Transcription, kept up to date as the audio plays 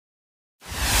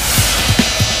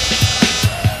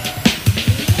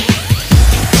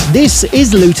This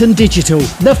is Luton Digital,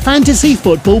 the fantasy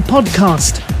football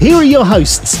podcast. Here are your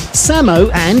hosts,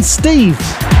 Samo and Steve.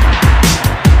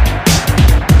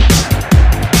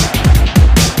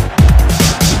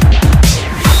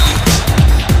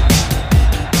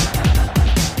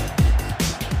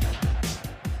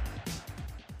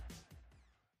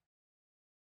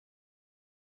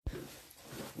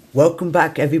 Welcome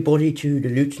back, everybody, to the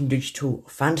Luton Digital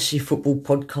Fantasy Football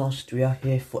Podcast. We are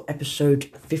here for episode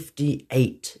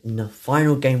 58 in the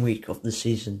final game week of the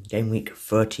season, game week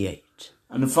 38.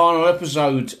 And the final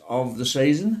episode of the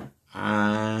season,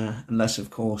 unless, of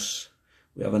course,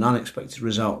 we have an unexpected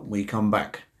result. We come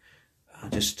back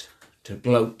just to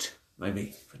gloat,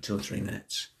 maybe for 2 or 3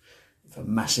 minutes, if a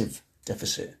massive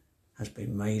deficit has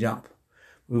been made up.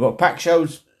 We've got packed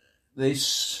shows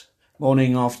this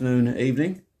morning, afternoon,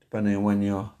 evening, depending on when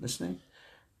you're listening.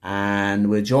 And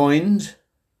we're joined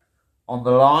on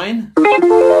the line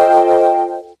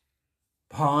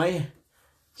by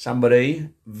somebody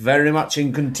very much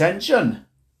in contention,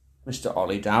 Mr.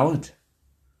 Ollie Dowd.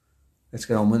 Let's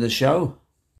get on with the show.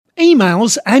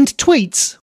 Emails and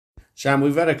tweets. Sam,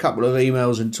 we've had a couple of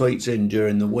emails and tweets in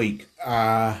during the week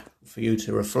for you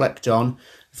to reflect on.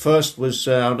 First was,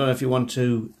 I don't know if you want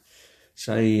to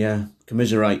say,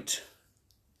 commiserate,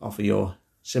 offer your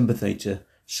sympathy to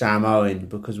Sam Owen,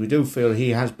 because we do feel he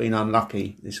has been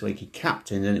unlucky this week. He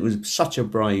captained, and it was such a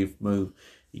brave move.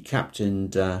 He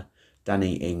captained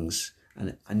Danny Ings,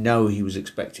 and I know he was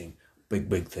expecting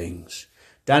big things.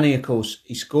 Danny, of course,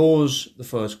 he scores the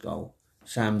first goal.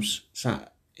 Sam's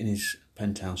sat in his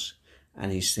penthouse,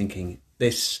 and he's thinking,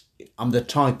 the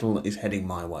title is heading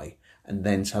my way. And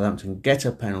then Southampton get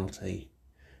a penalty.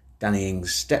 Danny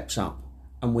Ings steps up,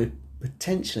 and we're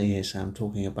potentially here, Sam,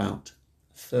 talking about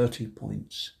 30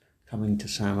 points coming to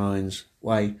Sam Owen's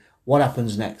way. What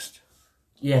happens next?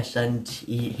 Yes, and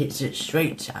he hits it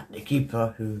straight at the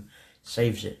keeper, who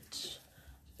saves it.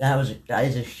 That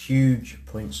is a huge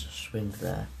points swing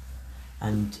there.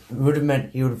 And it would have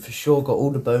meant he would have for sure got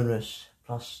all the bonus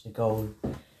plus the goal.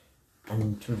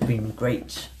 And it would have been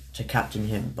great to captain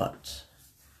him, but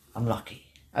unlucky.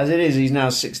 As it is, he's now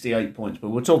 68 points, but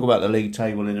we'll talk about the league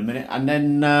table in a minute. And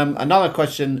then another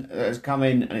question has come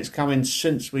in, and it's come in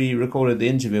since we recorded the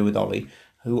interview with Ollie,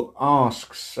 who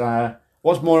asks,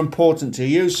 what's more important to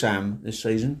you, Sam, this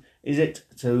season? Is it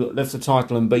to lift the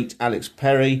title and beat Alex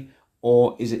Perry,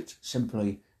 or is it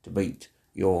simply to beat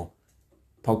your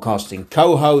podcasting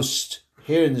co-host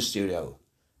here in the studio?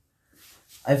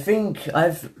 I think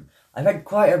I've had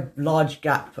quite a large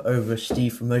gap over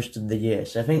Steve for most of the year,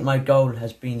 so I think my goal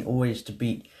has been always to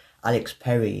beat Alex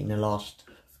Perry in the last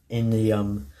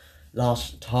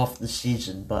half of the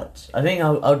season. But I think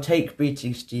I'll take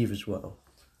beating Steve as well.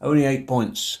 Only 8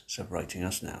 points separating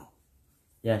us now.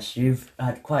 Yes, you've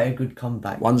had quite a good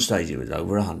comeback. One stage it was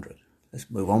over 100.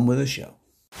 Let's move on with the show.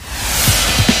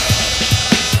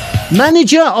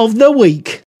 Manager of the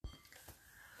week.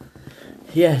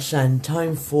 Yes, and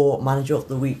time for Manager of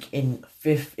the Week. In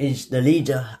 5th is the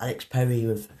leader, Alex Perry,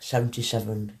 with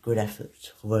 77 good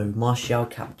efforts, although Martial,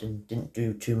 captain, didn't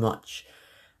do too much.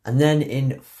 And then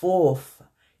in 4th,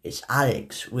 it's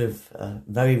Alex with a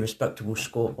very respectable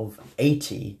score of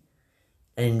 80.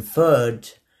 And in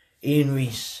 3rd, Ian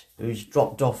Rees, who's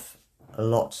dropped off a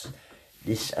lot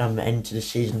this end to the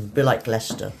season, a bit like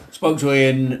Leicester. Spoke to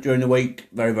Ian during the week,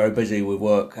 very busy with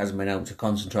work, hasn't been able to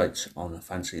concentrate on the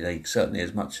fantasy league, certainly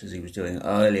as much as he was doing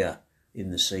earlier in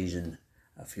the season,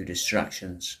 a few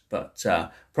distractions, but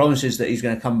promises that he's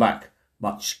going to come back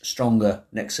much stronger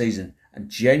next season, and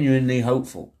genuinely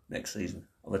hopeful next season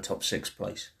of a top 6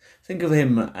 place. Think of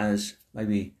him as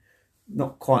maybe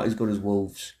not quite as good as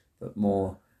Wolves, but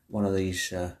more one of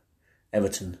these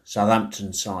Everton,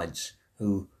 Southampton sides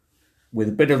who, with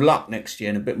a bit of luck next year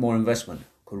and a bit more investment,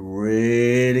 could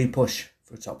really push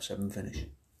for a top 7 finish.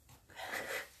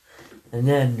 And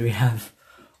then we have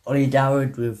Ollie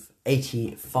Dowd with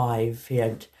 85. He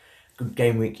had a good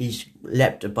game week. He's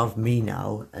leapt above me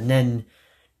now. And then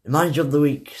the Manager of the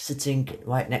Week sitting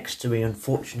right next to me,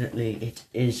 unfortunately, it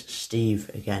is Steve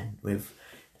again with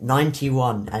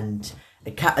 91. And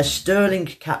a Sterling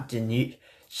captain.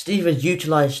 Steve has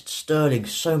utilised Sterling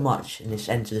so much in this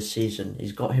end of the season.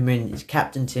 He's got him in, he's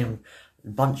captained him a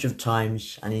bunch of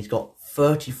times, and he's got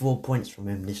 34 points from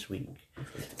him this week.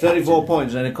 34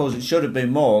 points, and of course it should have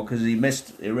been more because he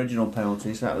missed the original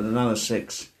penalty, so that was another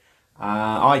 6.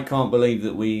 I can't believe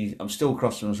that I'm still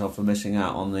crossing myself for missing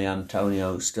out on the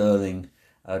Antonio Sterling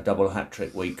double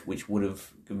hat-trick week, which would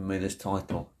have given me this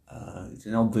title. It's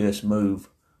an obvious move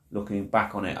looking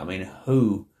back on it. I mean,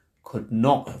 who could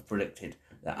not have predicted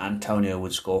that Antonio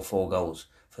would score 4 goals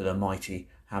for the mighty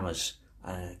Hammers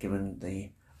given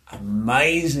the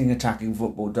amazing attacking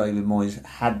football David Moyes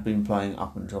had been playing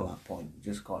up until that point.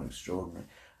 Just quite extraordinary.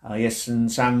 Yes,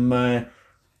 and Sam,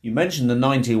 you mentioned the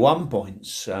 91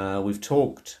 points. We've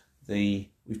talked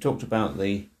about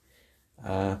the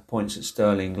points that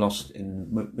Sterling lost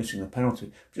in missing a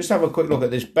penalty. Just have a quick look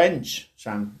at this bench,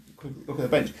 Sam. Quick look at the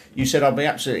bench. You said I'd be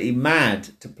absolutely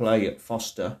mad to play at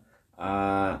Foster.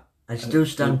 I still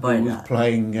stand by that. Was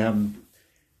playing.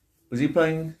 Was he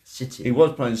playing City? He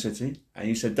was playing City, and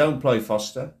you said don't play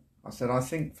Foster. I said I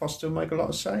think Foster will make a lot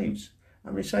of saves.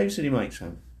 How many saves did he make,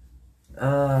 Sam?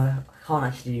 I can't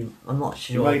actually. I'm not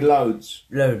sure. He made loads.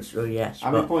 Loads. Oh yes.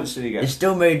 How many points did he get? It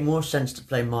still made more sense to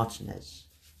play Martinez,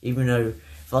 even though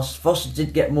Foster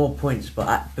did get more points.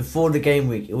 But before the game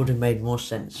week, it would have made more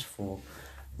sense for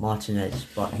Martinez.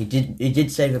 But he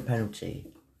did save a penalty.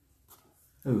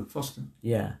 Who? Foster?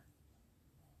 Yeah.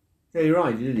 Yeah, you're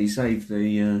right. He saved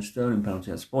the Sterling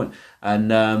penalty. That's the point. And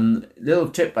little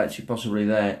tip actually possibly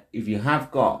there. If you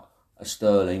have got a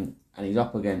Sterling and he's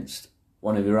up against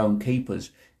one of your own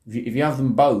keepers, if you have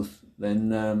them both,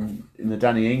 then in the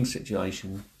Danny Ings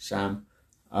situation, Sam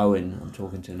Owen, I'm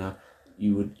talking to now,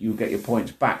 you get your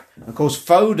points back. And of course,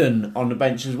 Foden on the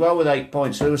bench as well with 8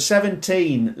 points. So there were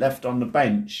 17 left on the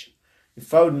bench. If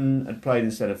Foden had played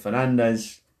instead of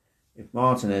Fernandes, if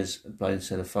Martinez had played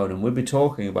instead of Foden, we'd be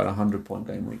talking about a 100-point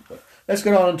game week. But let's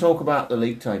get on and talk about the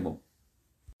league table.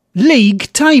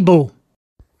 League table.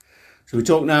 So we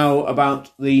talk now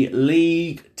about the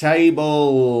league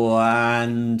table,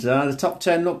 and the top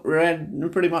 10 look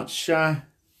pretty much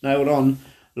nailed on.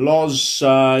 Loz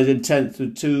is in 10th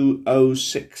with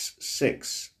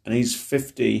 2066, and he's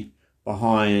 50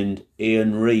 behind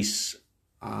Ian Rees,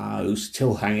 who's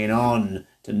still hanging on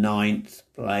to 9th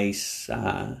place.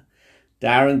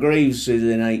 Darren Greaves is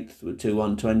in 8th with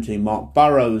 2120. Mark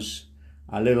Burrows,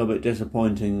 a little bit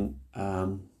disappointing. I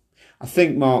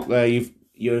think, Mark, there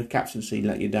your captaincy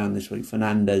let you down this week.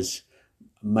 Fernandes,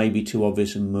 maybe too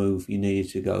obvious a move. You needed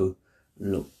to go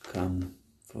and look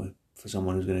for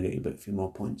someone who's going to get you a few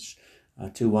more points.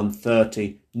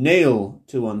 2130. Neil,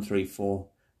 2134.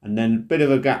 And then a bit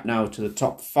of a gap now to the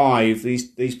top 5.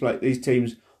 These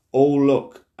teams all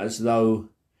look as though,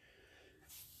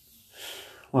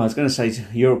 well, I was going to say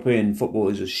European football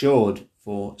is assured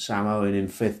for Sam Owen in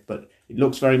 5th, but it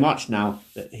looks very much now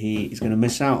that he is going to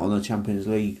miss out on the Champions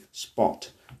League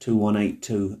spot,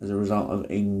 2182, as a result of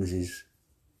Ings'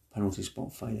 penalty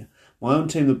spot failure. My own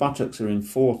team, the Buttocks, are in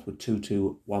 4th with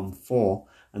 2214,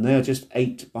 and they are just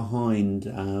 8 behind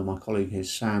my colleague here,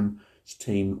 Sam's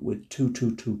team, with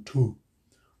 2222,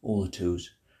 all the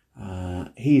twos.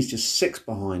 He is just 6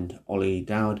 behind Ollie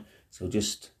Dowd, so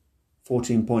just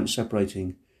 14 points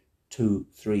separating 2,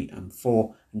 3 and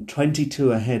 4, and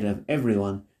 22 ahead of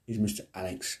everyone is Mr.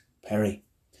 Alex Perry,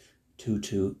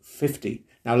 2250.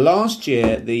 Now last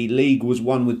year the league was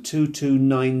won with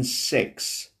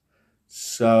 2296,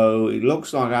 so it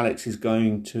looks like Alex is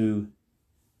going to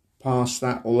pass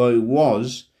that, although it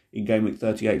was in game week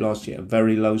 38 last year a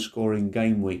very low scoring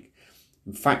game week.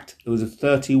 In fact, there was a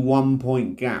 31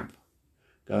 point gap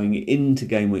going into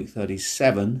game week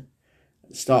 37. At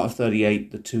the start of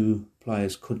 38, the two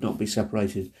players could not be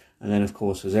separated. And then, of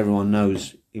course, as everyone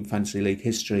knows in Fantasy League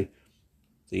history,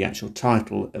 the actual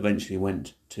title eventually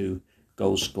went to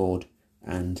goals scored,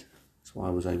 and that's why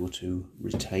I was able to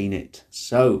retain it.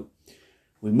 So,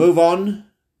 we move on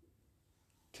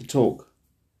to talk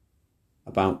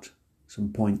about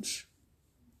some points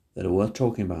that are worth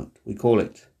talking about. We call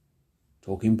it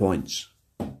Talking Points.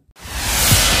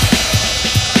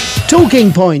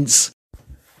 Talking Points.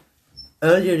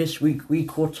 Earlier this week, we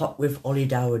caught up with Ollie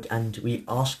Dowd and we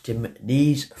asked him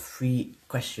these 3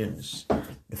 questions.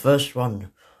 The first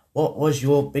one, what was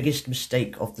your biggest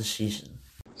mistake of the season?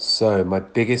 So, my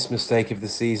biggest mistake of the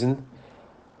season?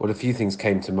 Well, a few things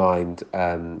came to mind.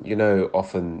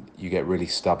 Often you get really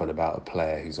stubborn about a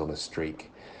player who's on a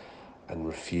streak and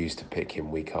refuse to pick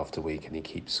him week after week and he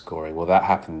keeps scoring. Well, that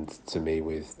happened to me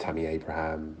with Tammy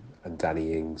Abraham and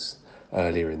Danny Ings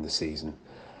earlier in the season.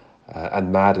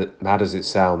 And mad as it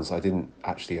sounds, I didn't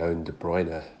actually own De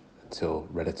Bruyne until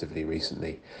relatively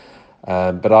recently.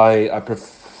 But I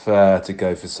prefer to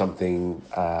go for something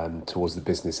towards the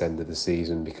business end of the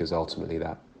season, because ultimately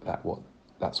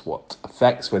that's what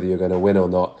affects whether you're going to win or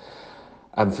not.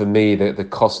 And for me, the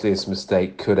costliest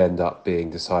mistake could end up being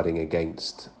deciding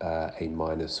against a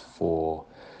 -4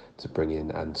 to bring in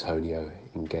Antonio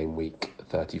in game week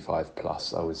 35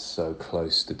 plus. I was so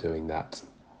close to doing that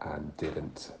and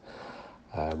didn't,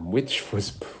 which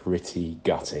was pretty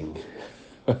gutting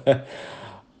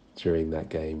during that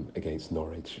game against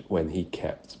Norwich when he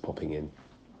kept popping in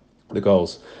the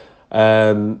goals.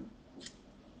 Yeah,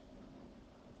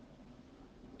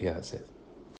 that's it.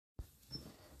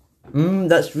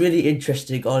 That's really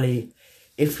interesting, Ollie.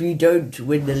 If you don't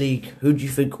win the league, who do you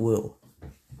think will?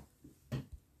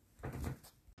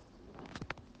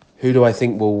 Who do I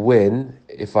think will win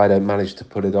if I don't manage to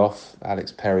put it off?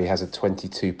 Alex Perry has a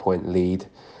 22-point lead,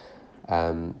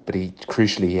 but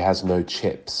crucially he has no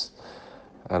chips,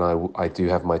 and I do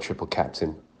have my triple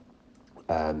captain.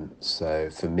 So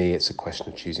for me, it's a question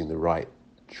of choosing the right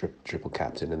triple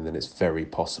captain, and then it's very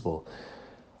possible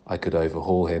I could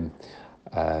overhaul him.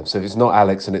 So if it's not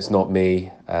Alex and it's not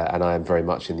me, and I am very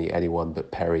much in the anyone but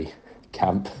Perry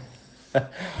camp,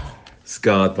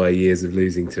 scarred by years of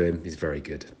losing to him, he's very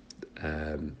good.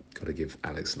 Got to give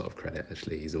Alex a lot of credit.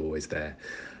 Actually, he's always there.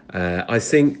 I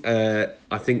think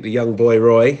the young boy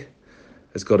Roy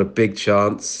has got a big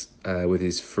chance with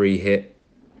his free hit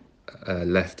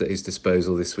left at his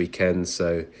disposal this weekend.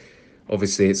 So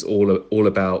obviously, it's all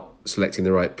about selecting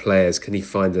the right players. Can he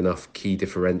find enough key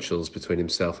differentials between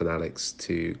himself and Alex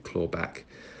to claw back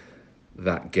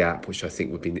that gap, which I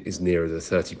think is nearer the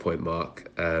 30-point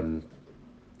mark?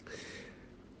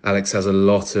 Alex has a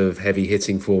lot of heavy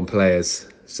hitting form players,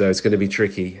 so it's going to be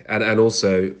tricky. And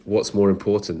also, what's more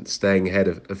important, staying ahead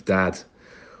of Dad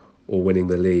or winning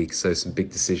the league? So some big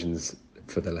decisions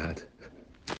for the lad.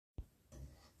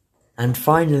 And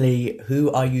finally,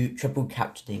 who are you triple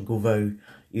captaining? Although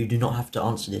you do not have to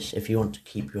answer this if you want to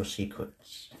keep your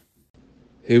secrets.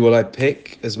 Who will I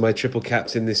pick as my triple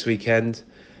captain this weekend?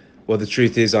 Well, the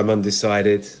truth is I'm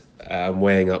undecided. I'm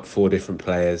weighing up 4 different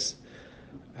players.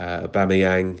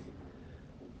 Aubameyang,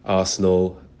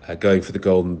 Arsenal, going for the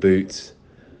golden boot.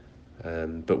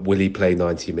 But will he play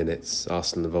 90 minutes?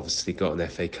 Arsenal have obviously got an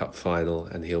FA Cup final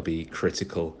and he'll be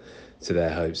critical to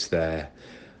their hopes there.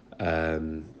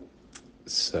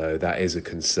 So that is a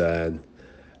concern.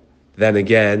 Then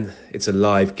again, it's a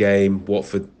live game.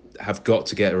 Watford have got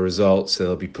to get a result, so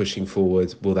they'll be pushing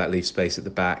forward. Will that leave space at the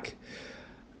back?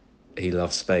 He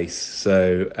loves space.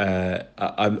 So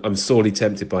I'm sorely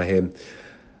tempted by him.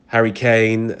 Harry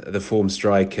Kane, the form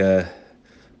striker.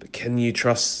 But can you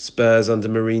trust Spurs under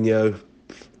Mourinho?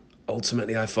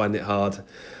 Ultimately, I find it hard.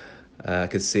 I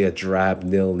could see a drab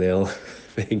 0-0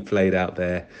 being played out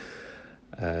there.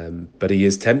 But he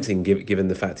is tempting given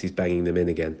the fact he's banging them in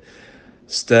again.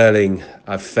 Sterling,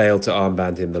 I've failed to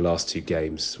armband him the last 2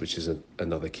 games, which is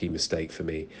another key mistake for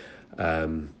me.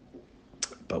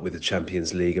 But with the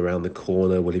Champions League around the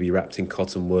corner, will he be wrapped in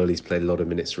cotton wool? He's played a lot of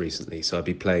minutes recently, so I'd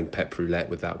be playing Pep Roulette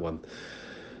with that one.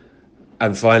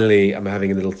 And finally, I'm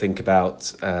having a little think about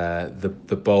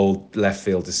the bold left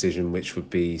field decision, which would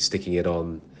be sticking it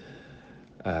on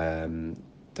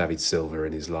David Silva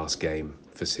in his last game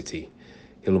for City.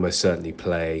 He'll almost certainly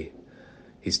play.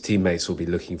 His teammates will be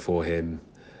looking for him,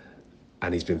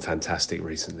 and he's been fantastic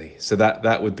recently. So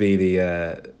that would be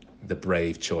the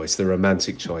brave choice, the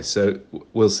romantic choice. So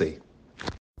we'll see.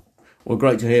 Well,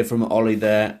 great to hear from Ollie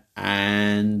there,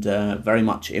 and very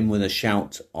much in with a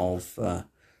shout of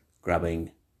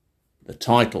grabbing the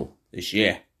title this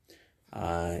year.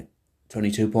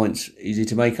 22 points, easy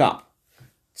to make up.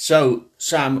 So,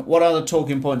 Sam, what other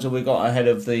talking points have we got ahead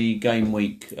of the game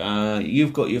week?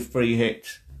 You've got your free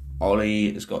hit.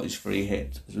 Ollie has got his free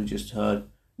hit, as we just heard.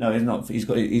 No, he's not. He's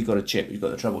got a chip. He's got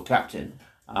the treble captain.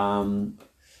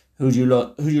 Who do you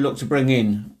look to bring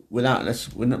in? We're not going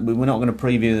to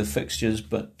preview the fixtures,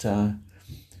 but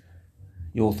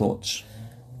your thoughts.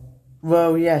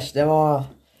 Well, yes, there are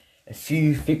a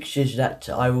few fixtures that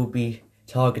I will be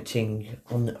targeting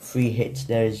on free hits.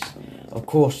 There's, of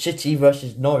course, City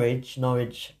versus Norwich.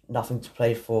 Norwich, nothing to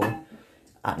play for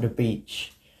at the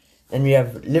beach. Then we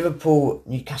have Liverpool,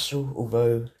 Newcastle,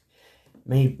 although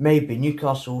maybe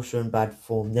Newcastle also in bad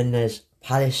form. Then there's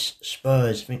Palace,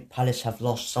 Spurs. I think Palace have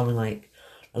lost something like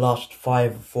the last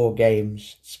 5 or 4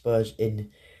 games. Spurs in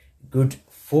good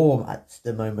form at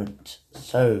the moment.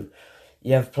 So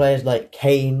you have players like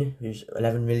Kane, who's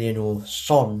 11 million, or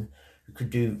Son, who could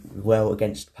do well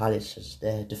against Palace as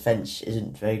their defence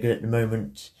isn't very good at the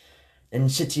moment. In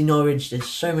City Norwich, there's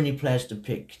so many players to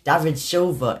pick. David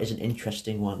Silva is an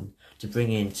interesting one to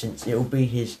bring in, since it will be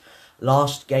his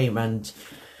last game and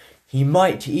he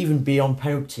might even be on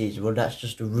penalties. Well, that's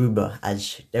just a rumour,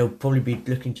 as they'll probably be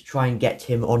looking to try and get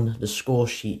him on the score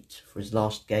sheet for his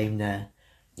last game there.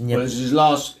 Well, it's his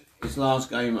last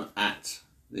game at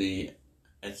the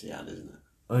Etihad, isn't it?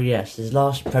 Oh yes, his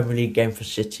last Premier League game for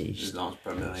City. His last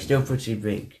Premier League. Still pretty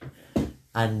big.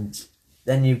 And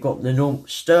then you've got the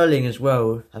Sterling as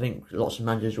well. I think lots of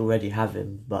managers already have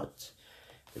him, but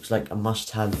looks like a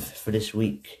must-have for this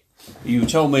week. You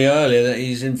told me earlier that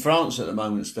he's in France at the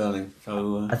moment, Sterling.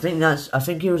 So I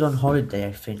think he was on holiday.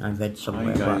 I think I read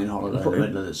somewhere. he's going on holiday in the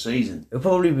middle of the season. He'll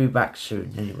probably be back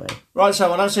soon anyway. Right, so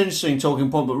well, that's an interesting talking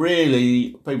point, but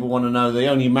really people want to know the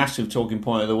only massive talking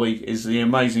point of the week is the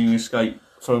amazing escape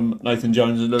from Nathan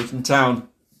Jones at Luton Town.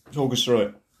 Talk us through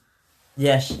it.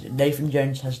 Yes, Nathan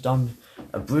Jones has done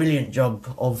a brilliant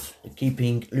job of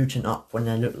keeping Luton up when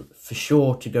they looked for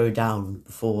sure to go down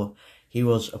before he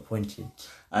was appointed.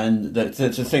 And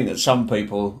to think that some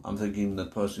people, I'm thinking the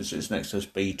person who sits next to us,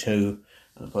 B2,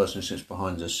 and the person who sits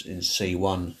behind us in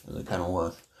C1 in the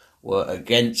Kenilworth, were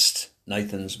against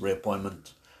Nathan's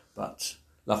reappointment. But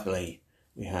luckily,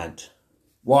 we had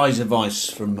wise advice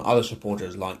from other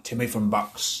supporters like Timmy from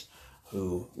Bucks,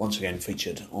 who once again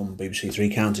featured on BBC Three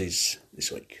Counties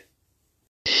this week.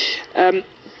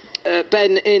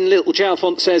 Ben in Little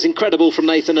Chalfont says, incredible from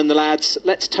Nathan and the lads.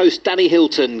 Let's toast Danny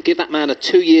Hilton. Give that man a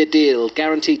 2-year deal.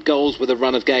 Guaranteed goals with a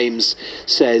run of games,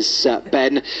 says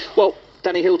Ben. Well,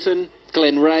 Danny Hilton,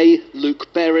 Glenn Ray,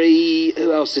 Luke Berry.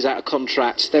 Who else is out of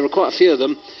contract? There are quite a few of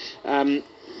them.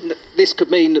 This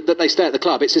could mean that they stay at the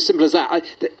club. It's as simple as that.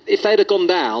 If they'd have gone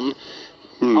down,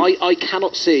 I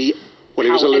cannot see. Well,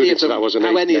 he was alluding to that, wasn't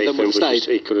he? How any of them would have stayed.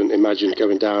 He couldn't imagine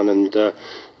going down and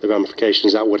the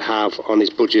ramifications that would have on his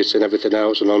budget and everything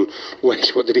else, and on wage.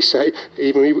 What did he say?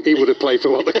 Even he would have played for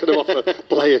what they could have offered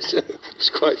players. It's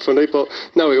quite funny, but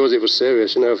no, it was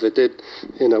serious. If they did,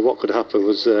 what could happen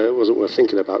wasn't worth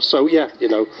thinking about. So yeah, I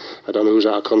don't know who's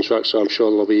out of contract, so I'm sure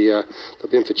they'll be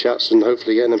in for chats and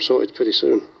hopefully getting them sorted pretty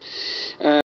soon.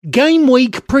 Game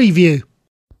week preview.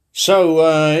 So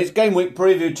it's game week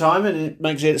preview time, and it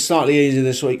makes it slightly easier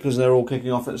this week because they're all kicking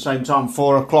off at the same time,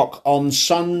 4:00 on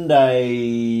Sunday,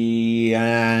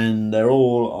 and they're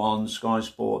all on Sky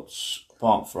Sports,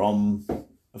 apart from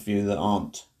a few that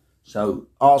aren't. So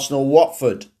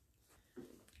Arsenal-Watford.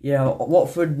 Yeah,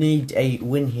 Watford need a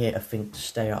win here, I think, to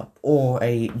stay up, or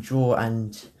a draw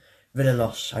and Villa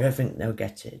loss. I don't think they'll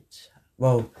get it.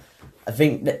 I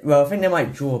think they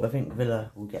might draw, but I think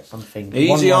Villa will get something.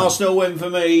 Easy 1-1. Arsenal win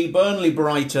for me.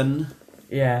 Burnley-Brighton.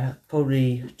 Yeah,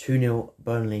 probably 2-0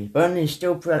 Burnley. Burnley's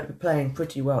still playing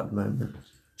pretty well at the moment.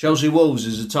 Chelsea-Wolves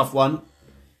is a tough one.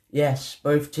 Yes,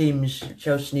 both teams.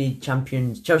 Chelsea need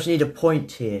champions. Chelsea need a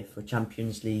point here for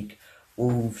Champions League.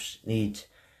 Wolves need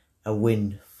a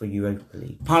win for Europa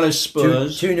League.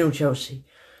 Palace-Spurs. 2-0 Chelsea.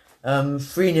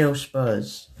 3-0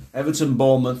 Spurs.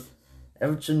 Everton-Bournemouth.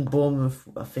 Bournemouth,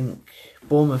 I think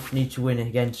Bournemouth need to win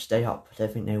again to stay up. I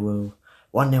don't think they will.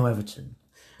 1-0 Everton.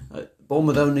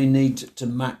 Bournemouth only need to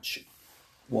match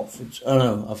Watford. Oh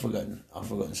no, I've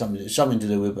forgotten. Something to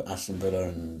do with Aston Villa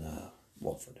and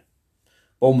Watford.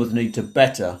 Bournemouth need to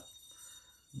better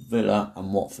Villa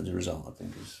and Watford's result, I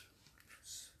think is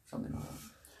something like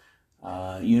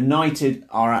that. United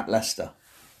are at Leicester.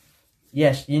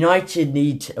 Yes, United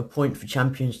need a point for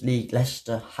Champions League.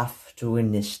 Leicester have to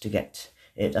win this to get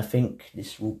it. I think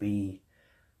this will be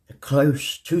a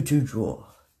close 2-2 draw.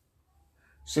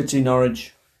 City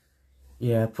Norwich.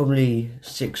 Yeah, probably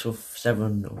 6 or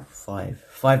 7 or 5.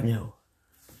 5-0.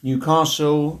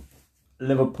 Newcastle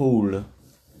Liverpool.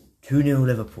 2-0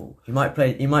 Liverpool. He might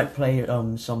play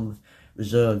some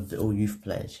reserve or youth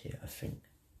players here, I think.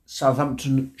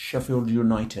 Southampton Sheffield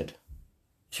United.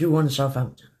 2-1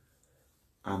 Southampton.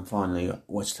 And finally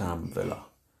West Ham Villa.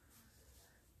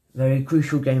 Very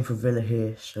crucial game for Villa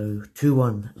here, so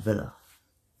 2-1 Villa.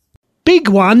 Big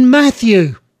one,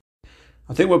 Matthew.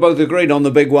 I think we're both agreed on the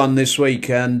big one this week,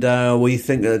 and we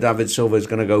think that David Silva is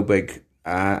going to go big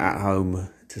at home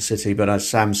to City. But as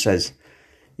Sam says,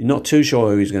 you're not too sure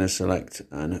who he's going to select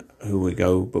and who we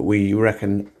go, but we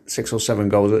reckon 6 or 7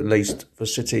 goals at least for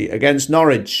City against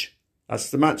Norwich.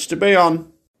 That's the match to be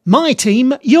on. My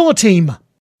team, your team.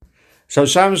 So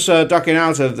Sam's ducking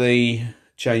out of the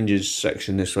changes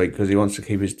section this week because he wants to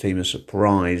keep his team a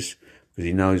surprise, because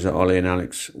he knows that Ollie and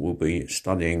Alex will be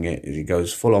studying it as he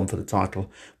goes full on for the title.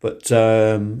 But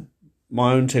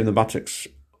my own team, the Buttocks,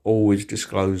 always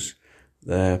disclose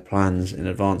their plans in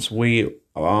advance. We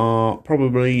are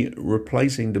probably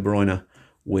replacing De Bruyne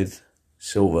with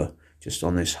Silva, just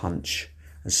on this hunch,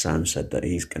 as Sam said, that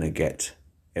he's going to get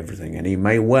everything, and he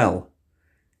may well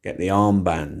get the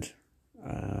armband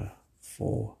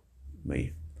for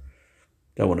me.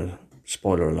 Don't want to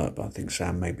spoiler alert, but I think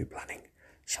Sam may be planning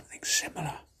something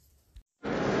similar.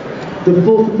 The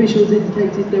fourth officials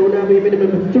indicated there will now be a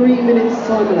minimum of 3 minutes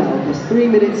time allowed. There's 3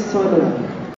 minutes time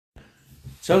allowed.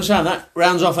 So Sam, that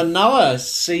rounds off another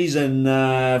season.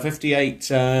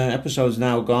 58 episodes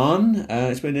now gone.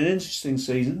 It's been an interesting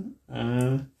season.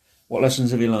 What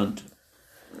lessons have you learned?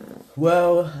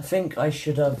 Well, I think I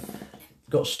should have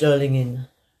got Sterling in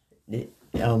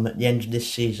at the end of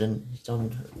this season. He's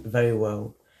done very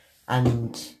well,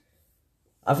 and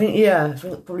I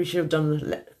think probably should have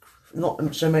done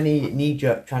not so many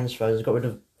knee-jerk transfers. Got rid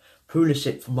of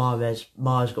Pulisic for Mahrez.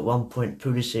 Mahrez got 1 point.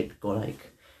 Pulisic got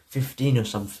like 15 or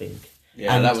something.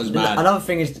 Yeah, and that was mad. Another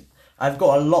thing is, I've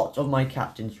got a lot of my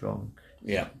captains wrong.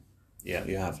 Yeah,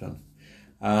 you have done.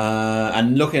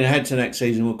 And looking ahead to next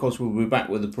season, of course, we'll be back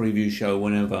with a preview show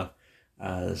whenever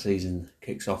the season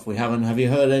kicks off. Have you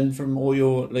heard in from all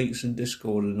your leaks and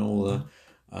Discord and all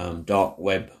the dark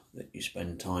web that you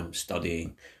spend time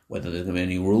studying, whether there's going to be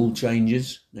any rule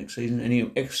changes next season, any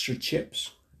extra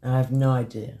chips? I have no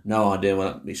idea. No idea. Well,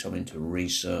 that'll be something to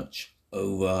research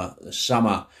over the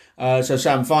summer. So,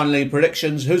 Sam, finally,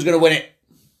 predictions. Who's going to win it?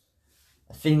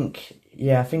 I think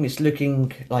it's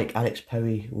looking like Alex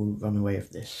Perry will run away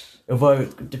with this. Although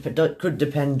it could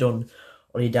depend on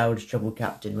Ollie Dowd's treble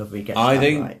captain, whether he gets that right. I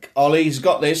think Ollie's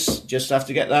got this. Just have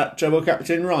to get that treble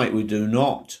captain right. We do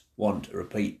not want a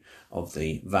repeat of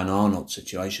the Van Arnold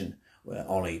situation where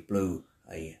Ollie blew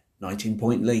a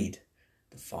 19-point lead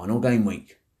the final game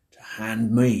week to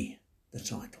hand me the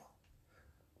title.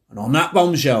 And on that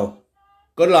bombshell,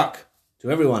 good luck to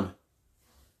everyone.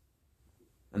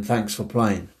 And thanks for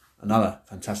playing another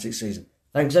fantastic season.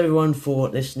 Thanks everyone for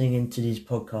listening into these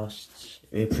podcasts.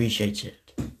 We appreciate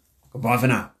it. Goodbye for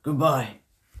now. Goodbye.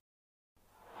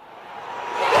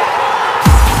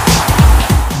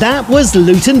 That was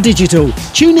Luton Digital.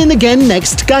 Tune in again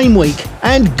next game week.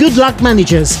 And good luck,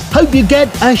 managers. Hope you get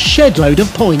a shed load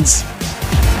of points.